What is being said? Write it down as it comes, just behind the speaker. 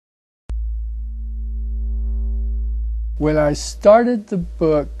When I started the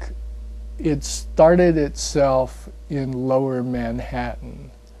book, it started itself in Lower Manhattan,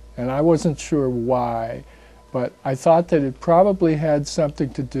 and I wasn't sure why, but I thought that it probably had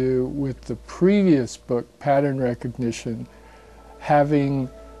something to do with the previous book, Pattern Recognition, having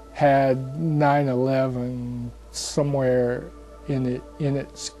had 9/11 somewhere in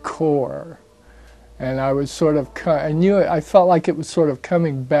its core. And I was sort of, I felt like it was sort of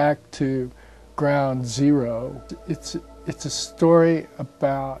coming back to ground zero. It's a story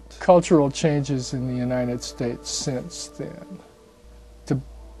about cultural changes in the United States since then. It's a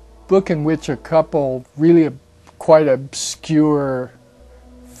book in which a couple really quite obscure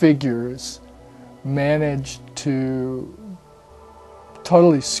figures managed to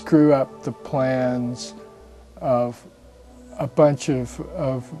totally screw up the plans of a bunch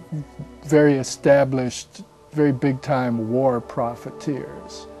of very established, very big-time war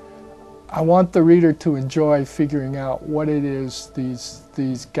profiteers. I want the reader to enjoy figuring out what it is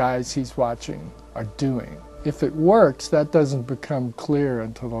these guys he's watching are doing. If it works, that doesn't become clear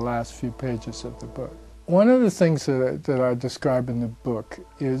until the last few pages of the book. One of the things that I describe in the book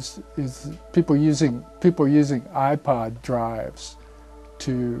is people using iPod drives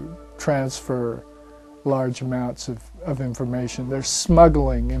to transfer large amounts of information. They're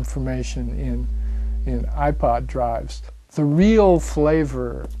smuggling information in iPod drives. The real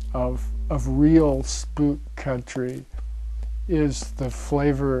flavor of real spook country is the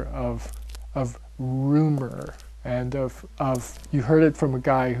flavor of rumor and of you heard it from a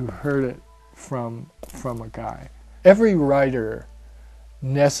guy who heard it from a guy. Every writer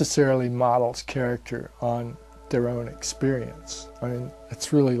necessarily models character on their own experience. I mean,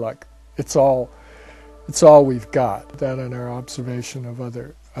 it's really like it's all we've got, that and our observation of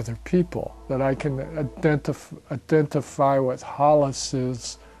other people, that I can identify with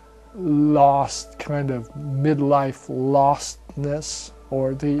Hollis's lost kind of midlife lostness,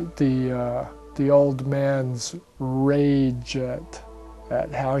 or the old man's rage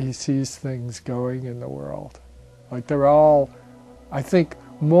at how he sees things going in the world. Like they're all, I think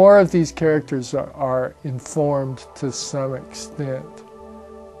more of these characters are informed to some extent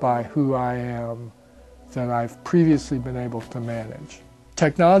by who I am than I've previously been able to manage.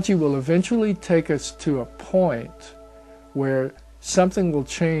 Technology will eventually take us to a point where something will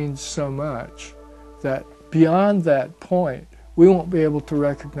change so much that beyond that point, we won't be able to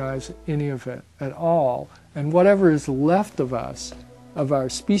recognize any of it at all. And whatever is left of us, of our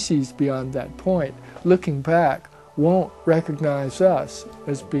species beyond that point, looking back, won't recognize us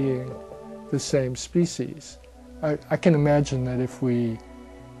as being the same species. I can imagine that if we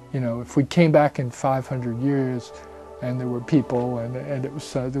came back in 500 years and there were people and there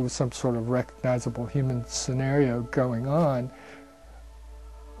was some sort of recognizable human scenario going on,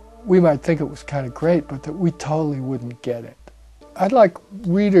 we might think it was kind of great, but that we totally wouldn't get it. I'd like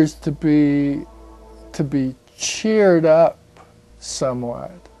readers to be cheered up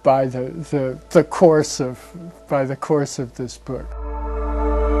somewhat by the course of this book.